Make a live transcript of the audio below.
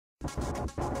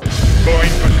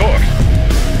Going to source.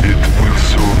 It will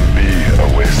soon be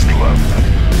a wasteland.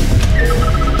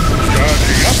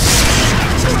 Charging up.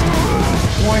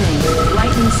 Warning,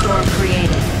 lightning storm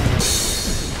created.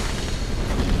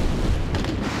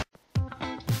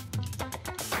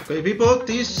 Okay people,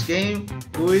 this game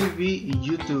will be in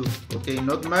YouTube. Okay,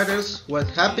 not matters what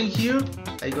happened here,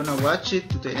 I'm gonna watch it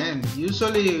to the end.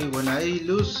 Usually when I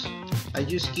lose, I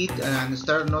just quit and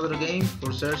start another game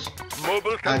for search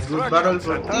Mobile a good construction battle.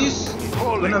 For center. this,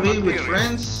 Calling gonna be with material.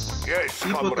 friends, Yes,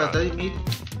 people that comrade. I meet.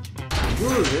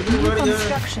 Good, New everybody are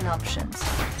construction options.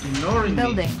 ignoring me.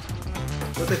 Building.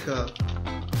 What the hell?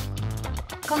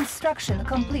 Construction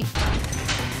complete.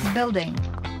 Building.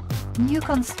 New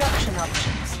construction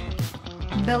options.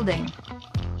 Building.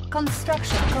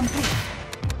 Construction complete.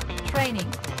 Training.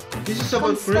 This is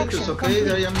about CRATES, Construction okay?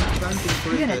 complete. I am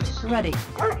planting Unit CRATES. ready.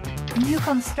 New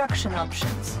construction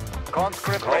options.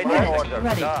 Conscript Unit ready order.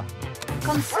 ready. Da.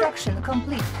 Construction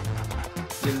complete.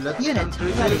 Yeah, let's Unit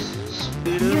country ready. this.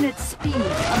 Speed up. Unit speed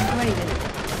upgraded.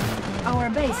 Our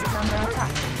base is under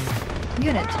attack.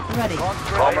 Unit ready.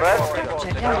 Comrade.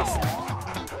 Structure garrison.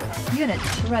 Unit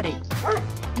ready.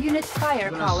 Unit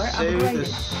firepower Gonna save upgraded.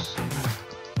 this.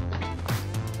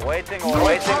 Waiting Unit order.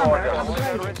 Waiting armor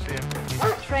order.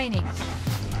 upgraded. Training.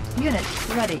 Unit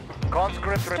ready.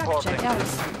 Conscript Structure reporting.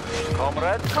 garrison.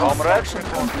 Comrade. Comrade. Construction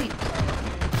complete.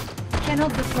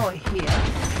 Cannot deploy here.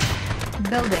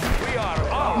 Building. We are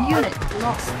armed. Unit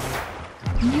lost.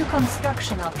 New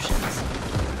construction options.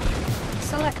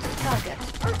 Select target.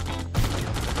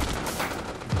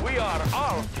 We are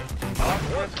armed.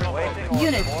 Waiting order.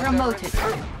 Unit promoted.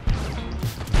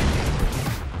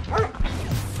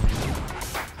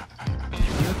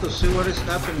 I need to see what is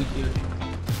happening here.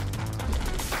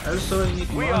 Also, I need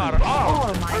We money. are armed.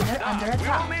 Ore miner under We will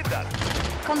attack. need that.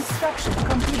 Construction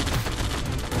complete.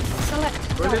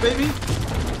 Select Really, target.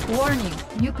 baby? Warning,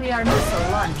 nuclear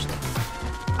missile launched.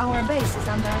 Our base is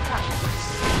under attack.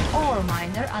 Ore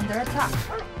miner under attack.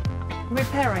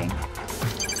 Repairing.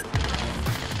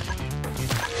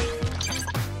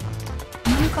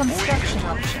 New construction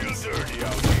options. Dirty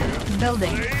out here.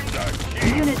 Building. Blame the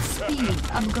king. Unit speed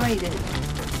upgraded.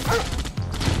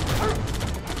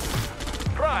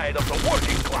 Pride of the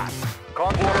working class.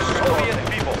 Conscript Soviet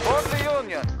people. For the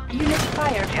Union. Unit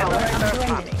firepower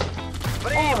upgraded.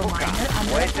 Ore miner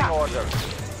under Waiting attack. order.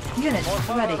 Unit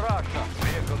ready. Russia.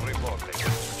 Vehicle reporting.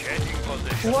 Changing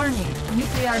position. Warning,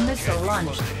 nuclear missile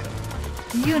launched.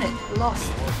 Unit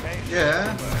lost.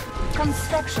 Yeah.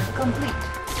 Construction complete.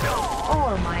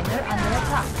 Ore miner under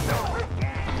attack.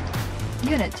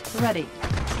 Unit ready.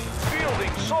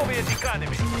 Building Soviet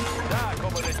economy. Da,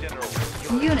 Comrade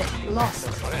General. Unit lost.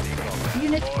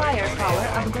 Unit firepower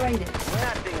upgraded.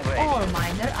 Ore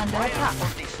miner under attack.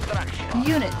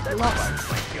 Unit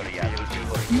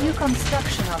lost. New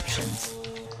construction options.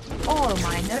 Ore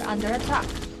miner under attack.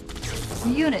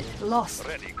 Unit lost.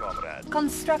 Ready, comrade.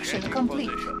 Construction Changing complete.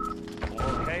 position.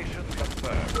 Location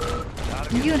confirmed.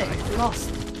 Target Unit sighted. lost.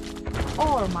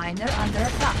 Ore miner under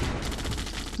attack.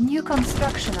 New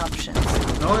construction options.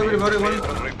 Now everybody wants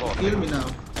Vehicle to reporting. kill me now.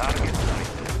 Target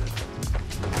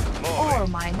sighted. Ore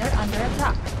Moving. miner under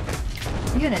attack.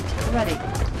 Unit ready.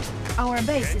 Our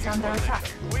base is under attack.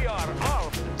 We are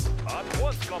armed. At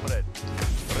once, comrade.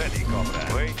 Ready,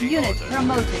 comrade. Waiting Unit order.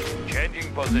 promoted.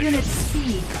 Changing position. Unit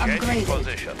speed Changing upgraded.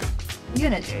 position.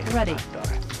 Unit ready.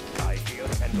 I hear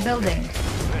and Building.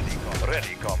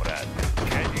 Ready, comrade.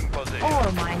 Changing position.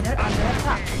 Ore miner under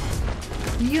attack.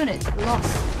 Unit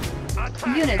lost.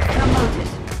 Attack. Unit promoted.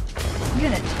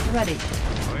 Unit ready.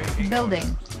 Waiting Building.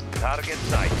 order. Target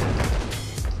sighted.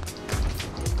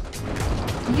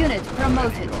 Unit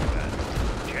promoted. Comrade.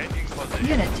 Changing position.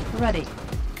 Unit ready.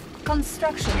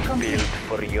 Construction complete.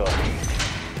 for Yuri.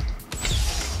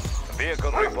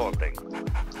 Vehicle reporting.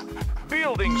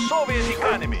 Building Soviet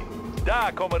economy.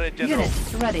 Da, Comrade General. Unit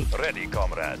ready. Ready,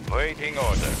 comrade. Waiting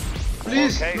order.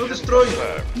 Please, no Location destroy.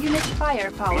 confirmed. Unit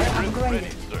firepower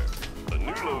upgraded. sir. The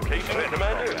new location ready,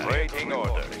 commander. Waiting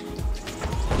order.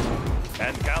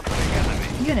 Encountering enemy.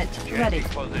 Unit ready.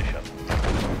 Changing position.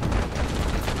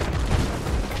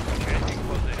 Changing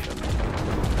position.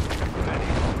 Ready,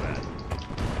 comrade.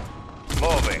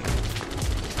 Moving.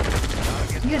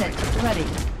 Target Unit sighted. ready.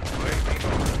 Waiting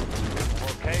order.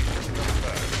 Location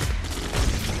confirmed.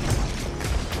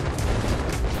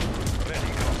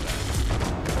 Ready, comrade.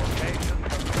 Location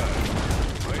confirmed.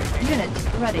 Waiting. Unit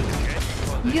ready. Changing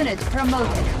position. Unit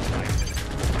promoted.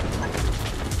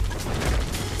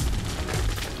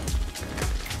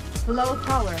 Low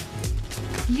power.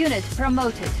 Unit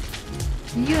promoted.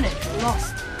 Unit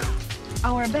lost.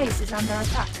 Our base is under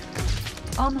attack.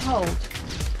 On hold.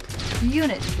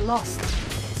 Unit lost.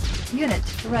 Unit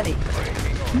ready.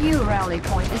 New rally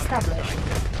point established.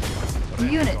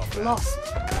 Unit lost.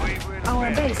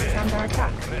 Our base is under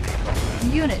attack.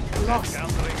 Unit lost.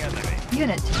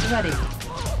 Unit ready.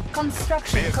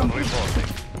 Construction complete.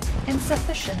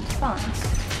 Insufficient funds.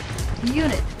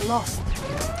 Unit lost.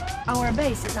 Our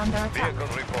base is under attack.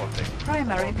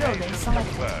 Primary building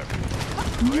selected.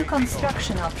 New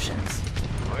construction options.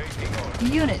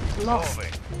 Unit lost.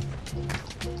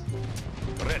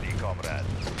 Ready, comrade.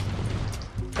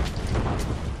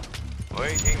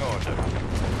 Waiting order.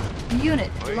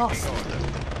 Unit Waiting lost. order.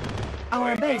 Our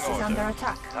Waiting base is order. under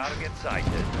attack. Target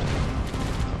sighted.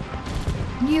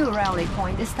 New rally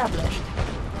point established.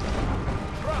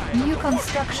 New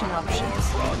construction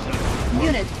options.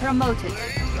 Unit promoted.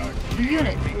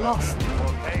 Unit lost.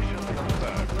 Location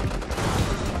confirmed.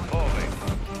 Moving.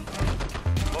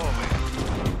 Moving.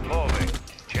 Moving.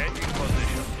 Changing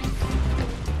position.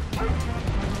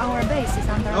 Our base is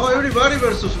under No, attack. everybody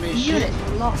versus me. Shit. Unit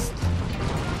lost.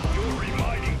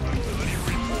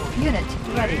 Unit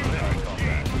ready.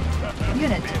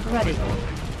 Unit ready.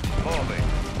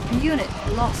 Moving. Unit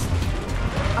lost.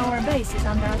 Our base is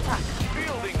under attack.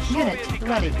 Fielding Unit Soviet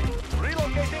ready. economy.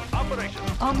 Relocating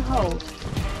operations. On hold.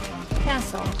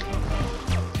 Cancel.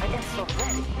 I am so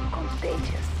very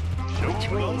contagious. Which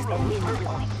way is the wind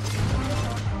blowing?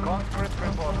 Conscript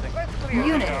reporting. Let's clear the air.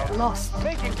 Unit lost.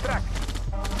 Making track.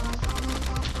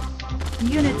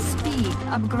 Unit speed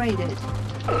upgraded.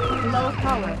 Low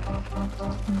power.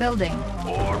 Building.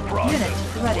 Or process.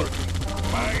 Unit ready.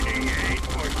 Mining aid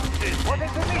for system. What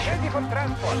is the mission for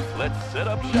transport? Let's set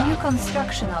up shop. New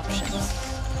construction options.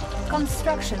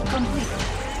 Construction complete.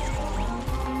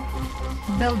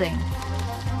 Building.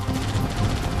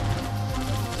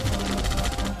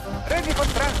 Ready for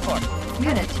transport.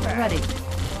 Unit ready.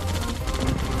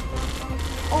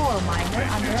 Ore miner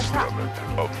under attack.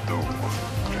 Of doom.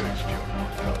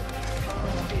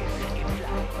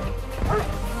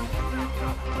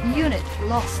 Unit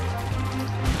lost.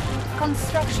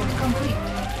 Construction complete.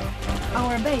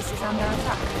 Our base is under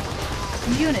attack.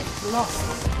 Unit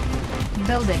lost.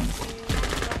 Building.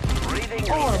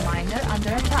 Breathing Ore miner under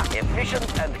attack.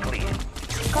 efficient and clean.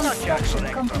 Construction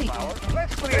complete.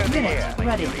 Let's clear the Unit air.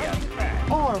 ready.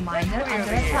 Ore miner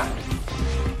under attack.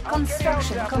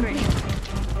 Construction complete.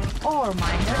 Ore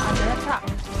miner under attack.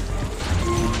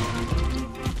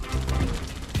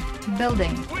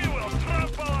 Building. We will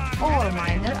trample on Ore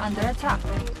miner under attack.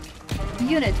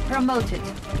 Unit promoted.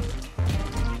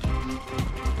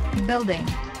 Building.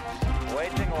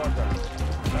 waiting order.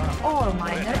 Ore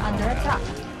miner under attack.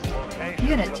 Location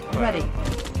Unit confirmed. ready.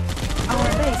 Our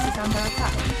base is under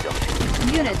attack.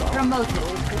 Unit promoted.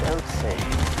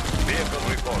 Vehicle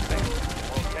reporting.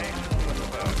 Location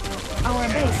confirmed. Our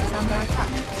base is under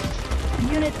attack.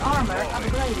 Unit armor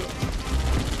upgraded.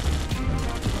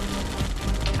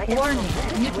 Warning,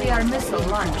 nuclear missile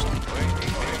launched.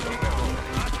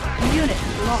 Unit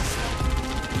lost.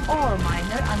 Ore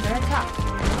miner under attack.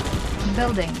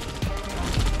 Building.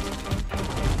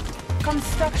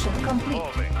 Construction complete.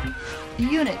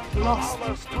 Moving. Unit lost.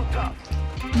 Almost too tough.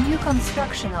 New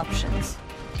construction options.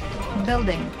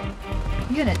 Building.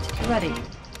 Unit ready.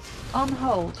 On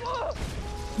hold.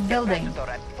 Building.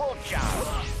 At full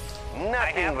charge.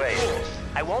 Nothing raised.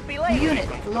 I won't be late. Unit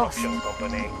lost.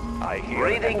 Company. I hear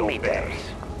reading meters.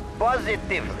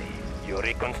 Positively. Your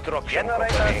reconstruction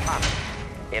company.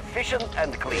 Efficient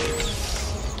and clean.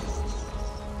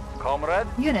 Comrade.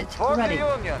 Unit For ready. the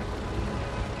Union.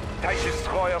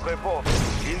 report.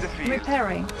 In the field.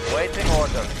 Repairing. Waiting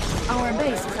order. Our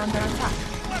base is under attack.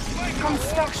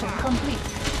 Construction complete.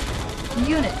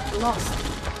 Unit lost.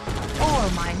 Ore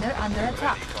miner under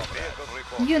attack. Vehicle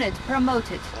report. Unit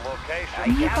promoted.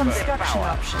 Location. New construction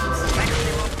options.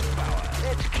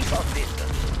 Let's keep our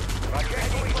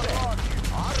distance.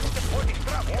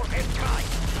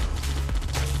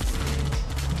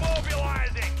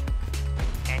 Mobilizing.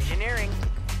 Engineering.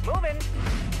 Moving.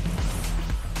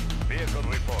 Vehicle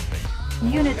reporting.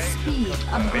 Unit speed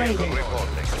Vehicle upgraded.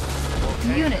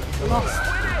 reporting. Unit lost.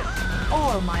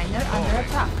 Ore miner under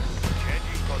attack.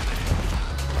 Changing position.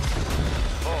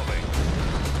 Moving.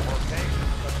 Location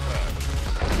confirmed.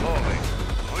 Moving.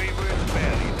 We will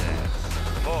bury them.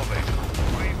 Moving.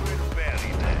 We will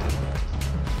bury them.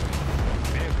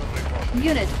 Vehicle reporting.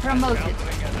 Unit promoted.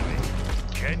 Encountering enemy.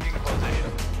 Changing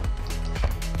position.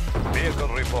 Vehicle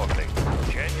reporting.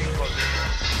 Changing position.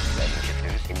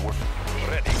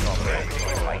 Ready, comrade.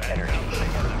 Light energy.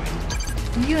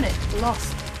 Unit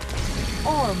lost.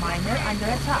 Ore miner under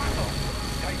attack.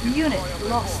 Unit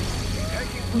lost.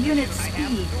 Unit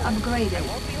speed upgraded.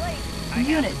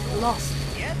 Unit lost.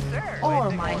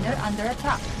 Ore miner under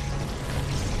attack.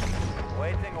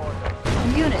 Waiting order.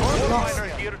 Unit lost. Miner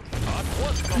here.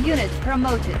 Unit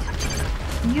promoted.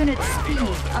 Unit speed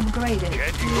upgraded.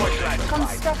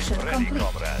 Construction complete.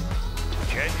 comrade.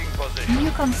 Changing position.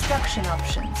 New construction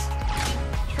options.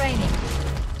 Training.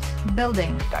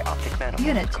 Building. Dioptic manifold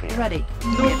Unit clear. ready. No,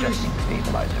 please. Readjusting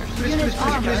stabilizers. Please, Unit please,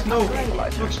 please, please, no.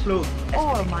 armor No explode.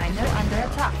 Ore miner under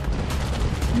attack.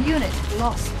 Unit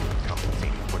lost.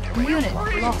 Compensating for terrain. Unit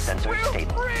lost. Sensor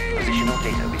stable. Positional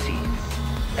data received.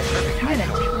 Unit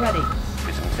ready.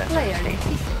 Prism sensor Player stable.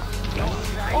 defeated.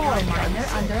 Ore miner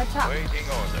under attack. Waiting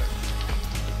order.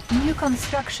 New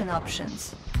construction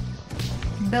options.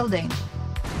 Building.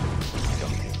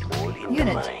 All in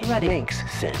Unit line. ready. Makes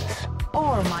sense.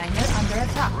 Ore miner under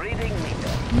attack. Reading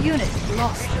meter. Unit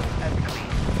lost. And clean.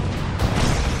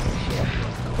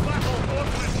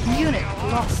 Unit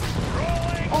lost.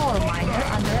 Ore miner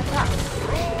under attack.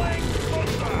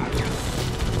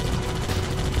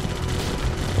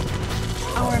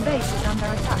 Our base is under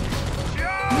attack.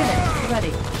 Unit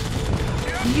ready.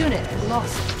 Unit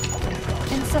lost.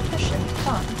 Insufficient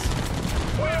funds.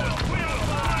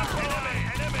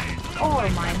 Ore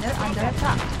miner under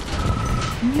attack.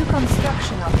 New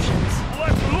construction options.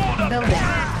 Building.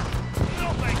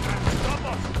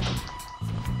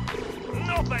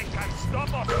 Nothing can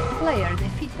stop us! Player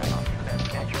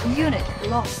defeated. Unit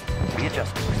lost.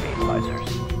 Readjusting stabilizers.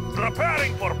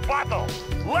 Preparing for battle!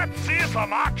 Let's see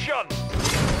some action!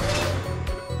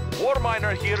 War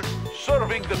miner here,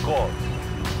 serving the cause.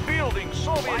 Building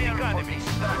Soviet economy.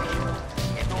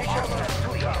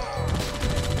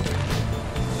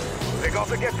 They got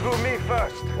to get through me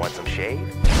first. Want some shade?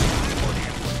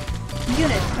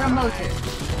 Unit promoted.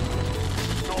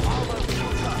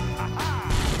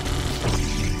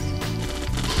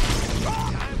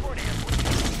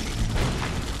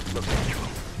 Look natural.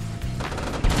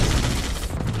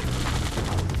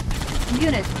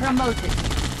 Unit promoted.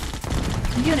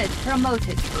 Unit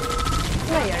promoted.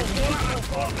 Player defeated.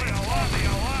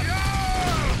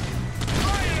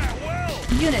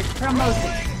 Unit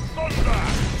promoted.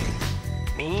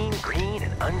 Mean, green,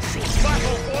 and unseen.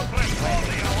 Battle fortress for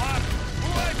the alarm!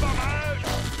 Wipe them out!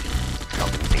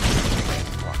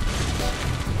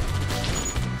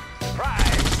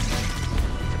 Surprise!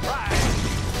 Surprise!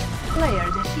 Player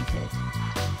defeated.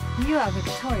 You are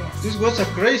victorious. This was a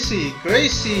crazy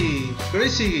CRATES.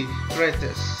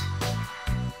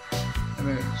 I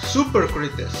mean, super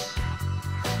CRATES.